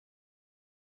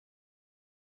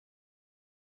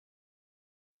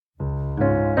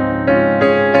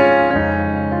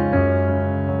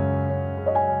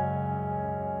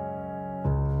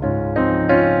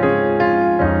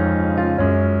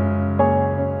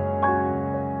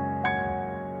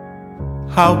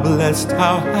How blessed,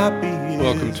 how happy he is.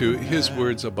 Welcome to His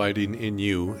Words Abiding in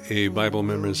You, a Bible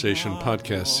memorization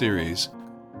podcast series.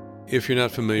 If you're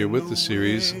not familiar with the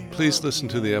series, please listen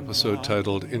to the episode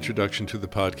titled Introduction to the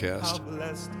Podcast.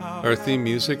 Our theme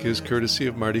music is courtesy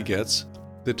of Marty Goetz.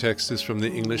 The text is from the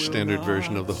English Standard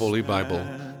Version of the Holy Bible,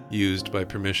 used by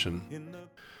permission.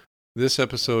 This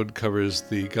episode covers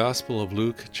the Gospel of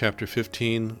Luke, chapter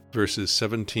 15, verses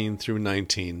 17 through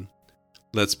 19.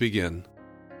 Let's begin.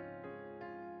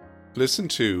 Listen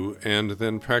to and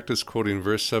then practice quoting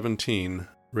verse 17,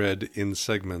 read in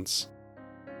segments.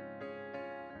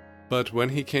 But when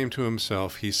he came to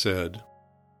himself, he said,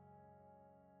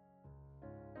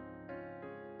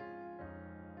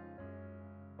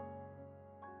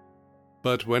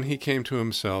 But when he came to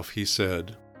himself, he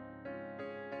said,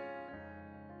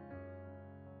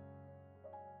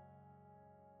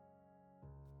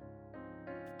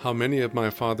 How many of my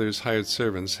father's hired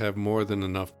servants have more than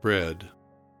enough bread?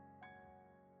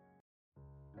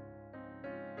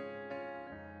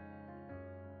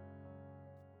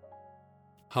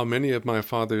 How many of my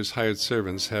father's hired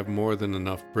servants have more than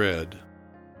enough bread?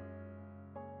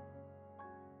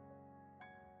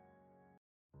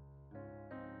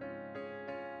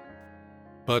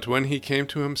 But when he came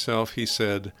to himself, he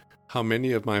said, How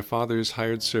many of my father's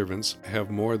hired servants have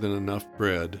more than enough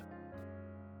bread?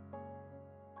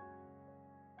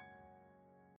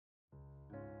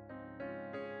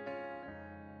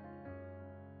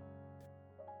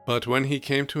 But when he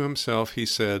came to himself, he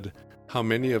said, How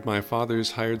many of my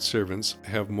father's hired servants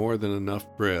have more than enough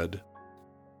bread?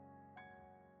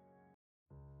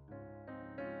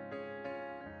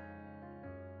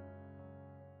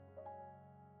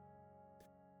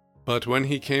 But when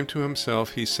he came to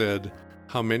himself, he said,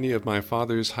 How many of my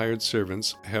father's hired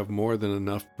servants have more than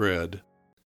enough bread?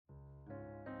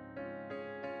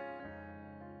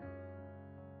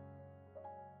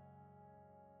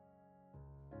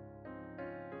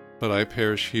 But I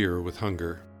perish here with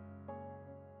hunger.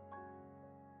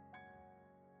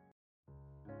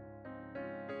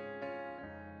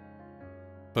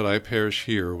 But I perish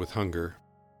here with hunger.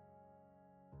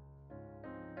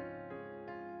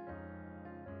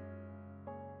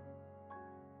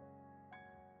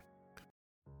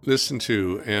 Listen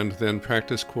to and then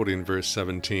practice quoting verse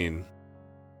 17.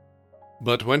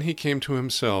 But when he came to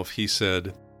himself, he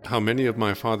said, How many of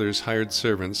my father's hired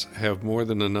servants have more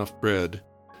than enough bread,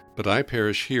 but I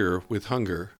perish here with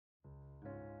hunger?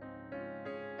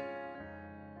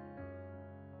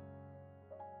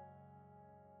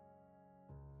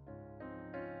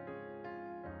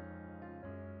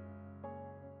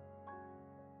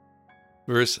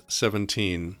 Verse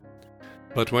 17.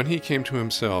 But when he came to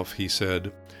himself, he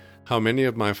said, How many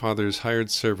of my father's hired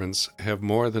servants have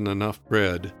more than enough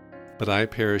bread, but I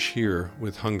perish here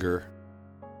with hunger?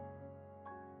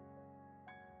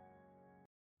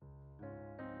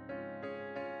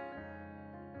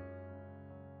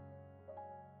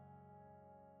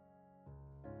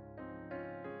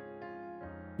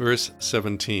 Verse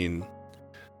 17.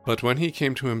 But when he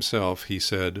came to himself, he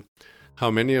said,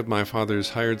 How many of my father's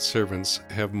hired servants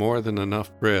have more than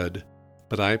enough bread,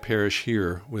 but I perish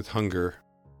here with hunger?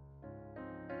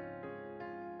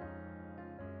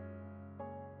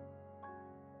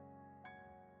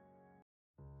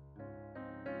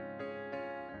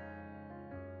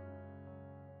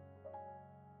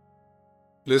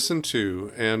 Listen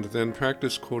to and then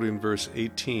practice quoting verse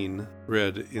 18,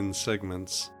 read in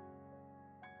segments.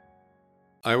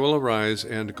 I will arise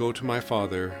and go to my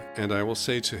father, and I will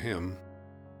say to him,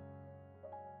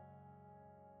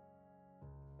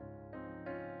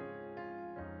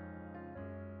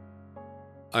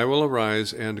 I will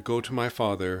arise and go to my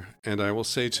father, and I will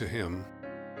say to him,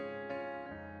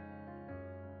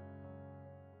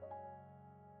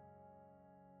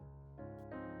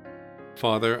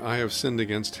 Father, I have sinned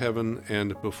against heaven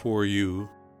and before you.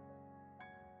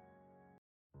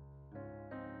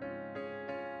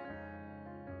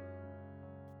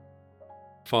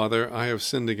 Father, I have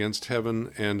sinned against heaven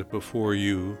and before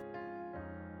you.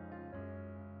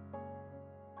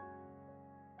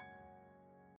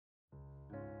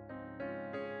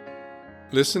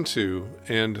 Listen to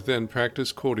and then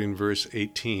practice quoting verse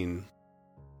 18.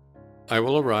 I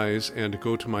will arise and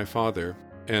go to my father,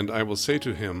 and I will say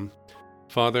to him,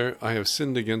 Father, I have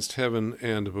sinned against heaven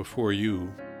and before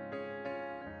you.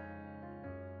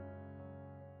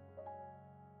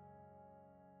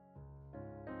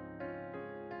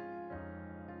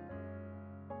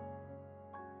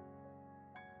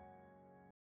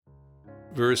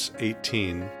 Verse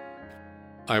 18.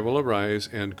 I will arise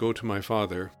and go to my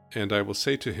father, and I will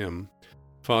say to him,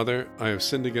 Father, I have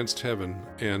sinned against heaven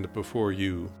and before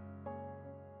you.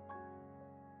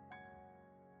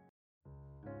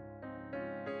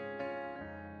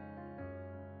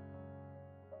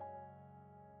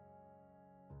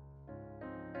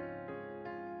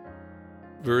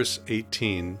 Verse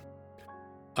 18.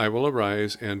 I will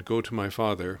arise and go to my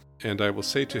father, and I will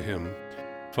say to him,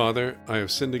 Father, I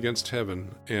have sinned against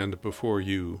heaven and before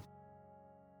you.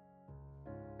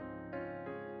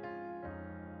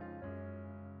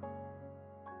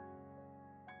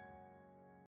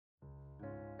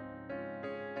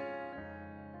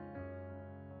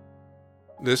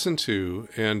 Listen to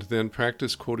and then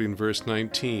practice quoting verse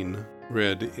 19,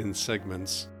 read in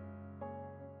segments.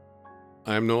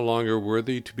 I am no longer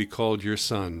worthy to be called your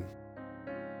son.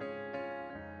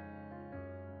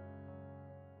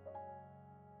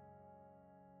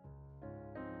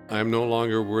 I am no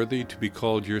longer worthy to be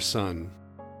called your son.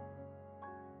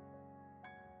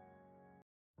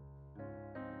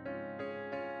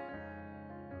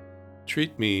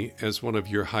 Treat me as one of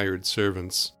your hired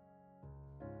servants.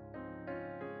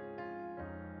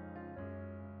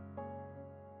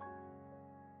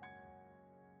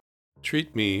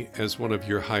 Treat me as one of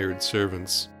your hired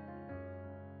servants.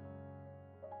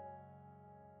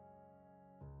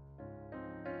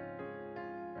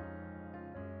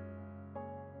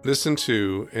 Listen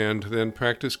to and then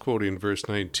practice quoting verse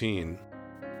 19.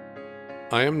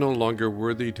 I am no longer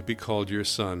worthy to be called your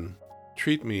son.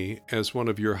 Treat me as one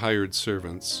of your hired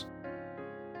servants.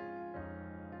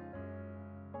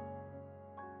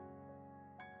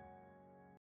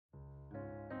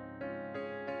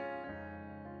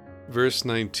 Verse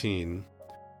 19.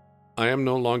 I am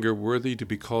no longer worthy to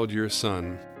be called your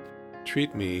son.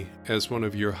 Treat me as one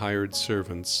of your hired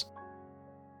servants.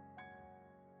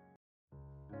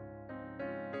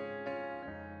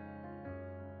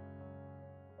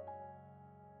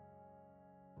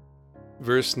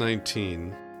 Verse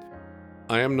 19.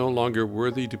 I am no longer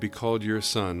worthy to be called your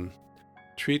son.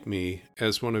 Treat me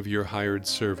as one of your hired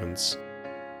servants.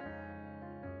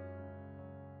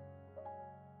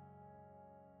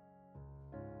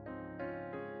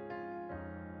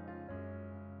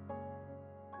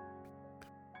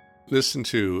 Listen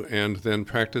to and then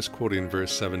practice quoting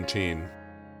verse 17.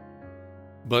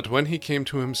 But when he came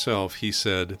to himself, he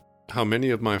said, How many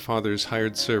of my father's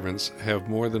hired servants have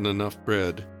more than enough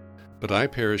bread, but I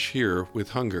perish here with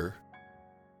hunger.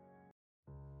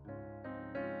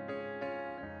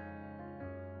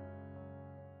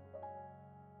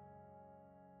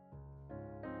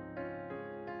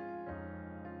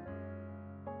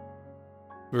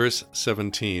 Verse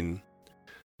 17.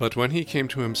 But when he came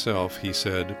to himself, he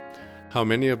said, How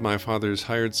many of my father's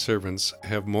hired servants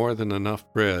have more than enough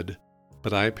bread,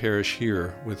 but I perish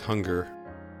here with hunger.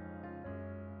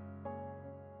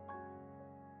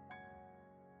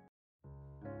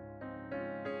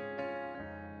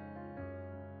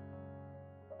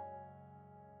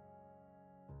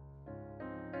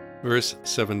 Verse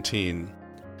 17.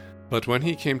 But when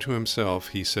he came to himself,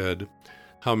 he said,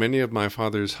 How many of my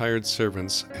father's hired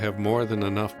servants have more than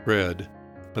enough bread,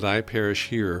 but I perish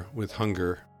here with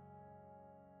hunger.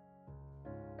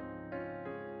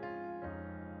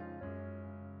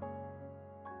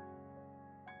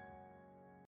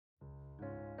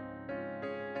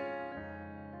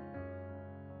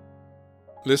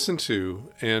 Listen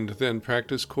to and then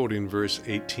practice quoting verse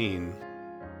 18.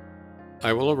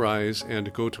 I will arise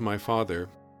and go to my father,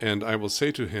 and I will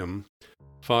say to him,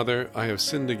 Father, I have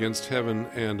sinned against heaven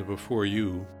and before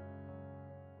you.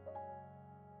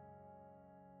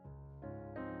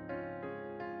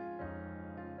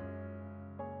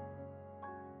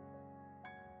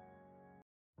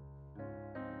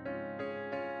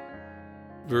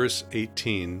 Verse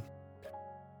 18.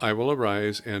 I will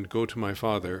arise and go to my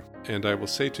father, and I will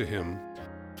say to him,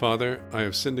 Father, I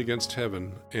have sinned against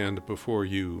heaven and before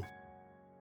you.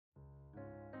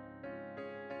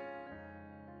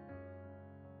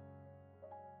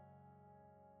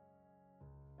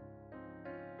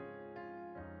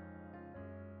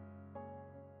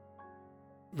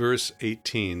 Verse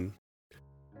 18.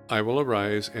 I will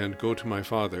arise and go to my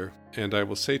father, and I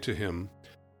will say to him,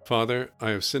 Father,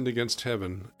 I have sinned against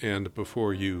heaven and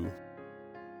before you.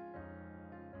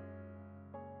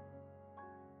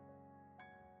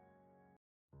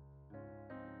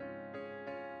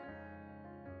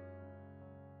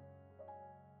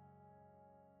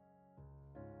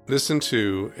 Listen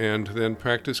to and then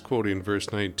practice quoting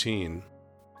verse 19.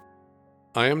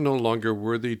 I am no longer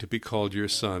worthy to be called your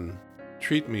son.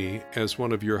 Treat me as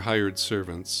one of your hired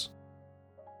servants.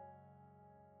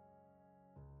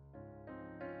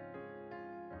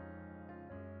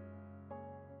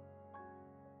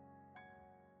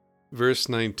 Verse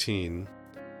 19.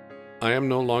 I am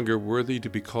no longer worthy to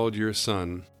be called your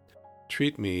son.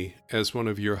 Treat me as one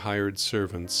of your hired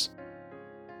servants.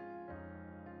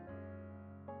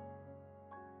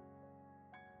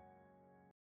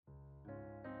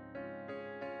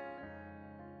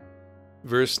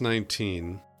 Verse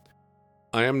 19.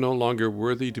 I am no longer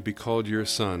worthy to be called your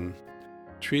son.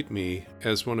 Treat me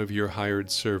as one of your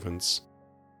hired servants.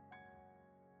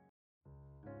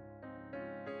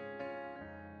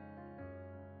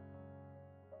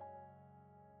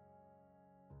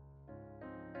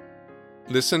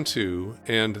 Listen to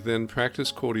and then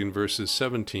practice quoting verses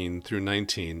 17 through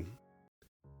 19.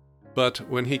 But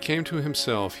when he came to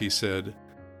himself, he said,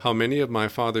 How many of my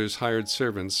father's hired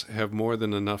servants have more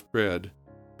than enough bread,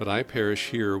 but I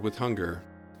perish here with hunger?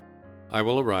 I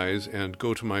will arise and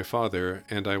go to my father,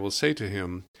 and I will say to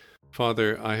him,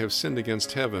 Father, I have sinned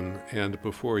against heaven and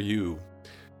before you.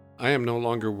 I am no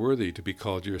longer worthy to be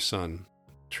called your son.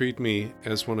 Treat me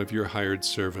as one of your hired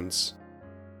servants.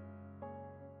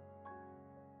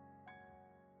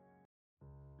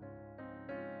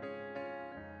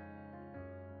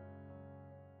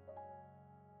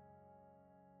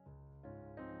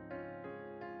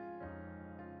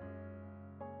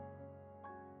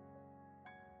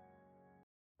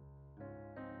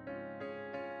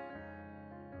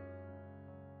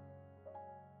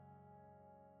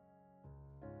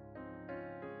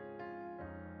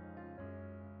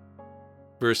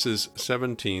 Verses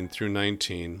 17 through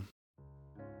 19.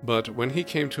 But when he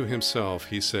came to himself,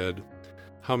 he said,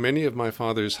 How many of my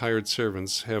father's hired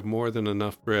servants have more than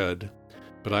enough bread,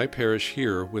 but I perish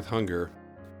here with hunger?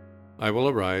 I will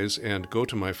arise and go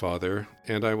to my father,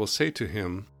 and I will say to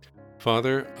him,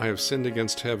 Father, I have sinned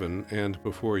against heaven and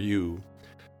before you.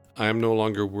 I am no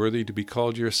longer worthy to be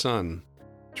called your son.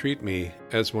 Treat me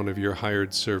as one of your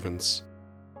hired servants.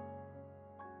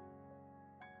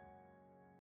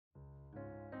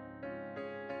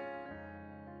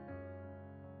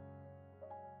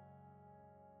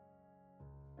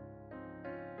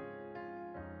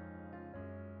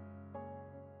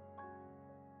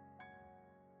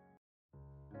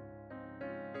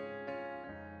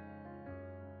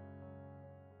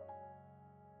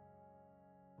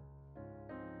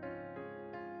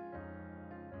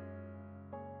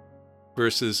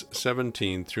 Verses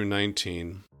 17 through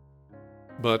 19.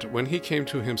 But when he came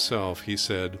to himself, he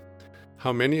said,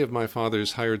 How many of my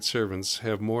father's hired servants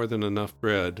have more than enough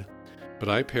bread, but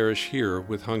I perish here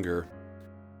with hunger?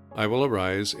 I will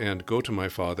arise and go to my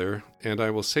father, and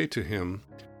I will say to him,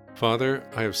 Father,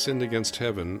 I have sinned against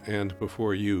heaven and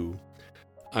before you.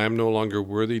 I am no longer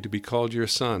worthy to be called your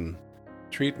son.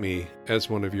 Treat me as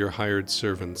one of your hired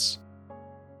servants.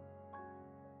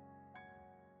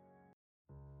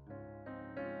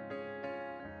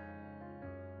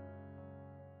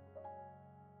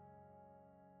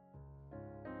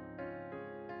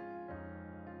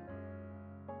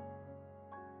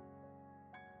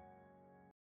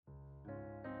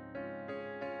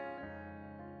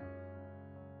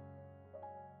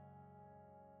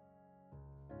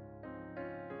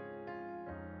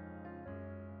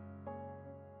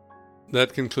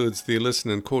 That concludes the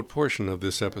listen and quote portion of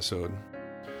this episode.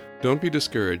 Don't be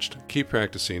discouraged, keep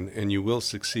practicing, and you will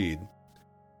succeed.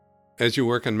 As you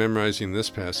work on memorizing this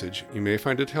passage, you may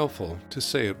find it helpful to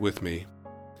say it with me.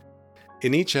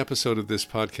 In each episode of this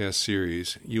podcast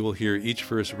series, you will hear each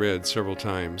verse read several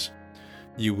times.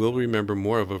 You will remember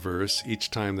more of a verse each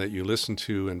time that you listen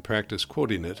to and practice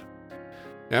quoting it.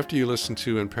 After you listen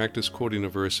to and practice quoting a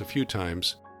verse a few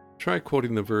times, try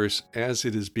quoting the verse as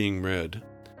it is being read.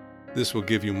 This will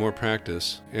give you more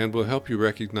practice and will help you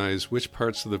recognize which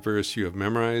parts of the verse you have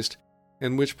memorized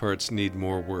and which parts need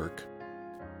more work.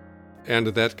 And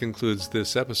that concludes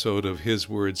this episode of His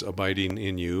Words Abiding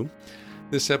in You.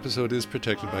 This episode is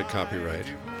protected by copyright.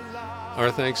 Our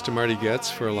thanks to Marty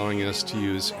Goetz for allowing us to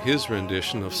use his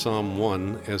rendition of Psalm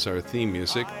 1 as our theme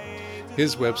music.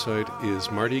 His website is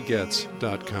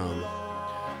martygoetz.com.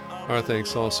 Our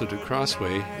thanks also to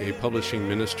Crossway, a publishing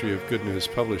ministry of Good News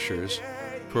Publishers,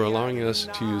 for allowing us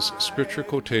to use scripture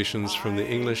quotations from the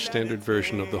English Standard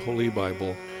Version of the Holy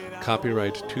Bible,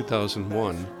 copyright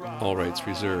 2001, all rights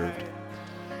reserved.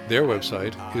 Their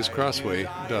website is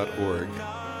crossway.org.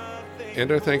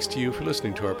 And our thanks to you for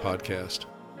listening to our podcast.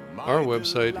 Our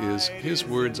website is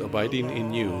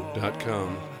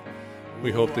hiswordsabidinginyou.com.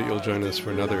 We hope that you'll join us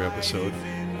for another episode.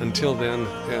 Until then,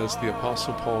 as the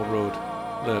Apostle Paul wrote,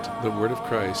 let the word of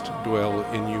Christ dwell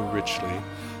in you richly.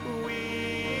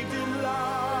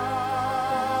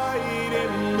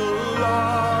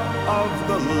 Of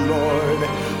the Lord,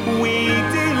 we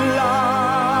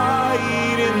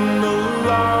delight in the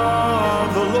law of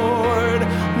the Lord,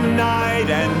 night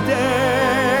and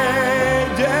day,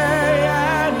 day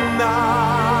and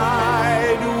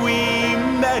night, we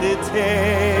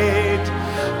meditate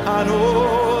on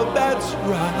all that's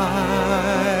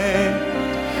right,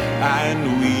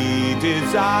 and we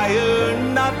desire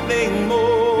nothing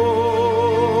more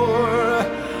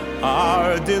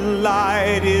Our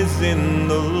delight is in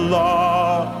the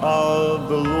law of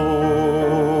the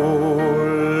Lord,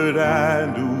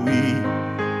 and we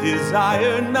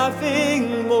desire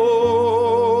nothing more.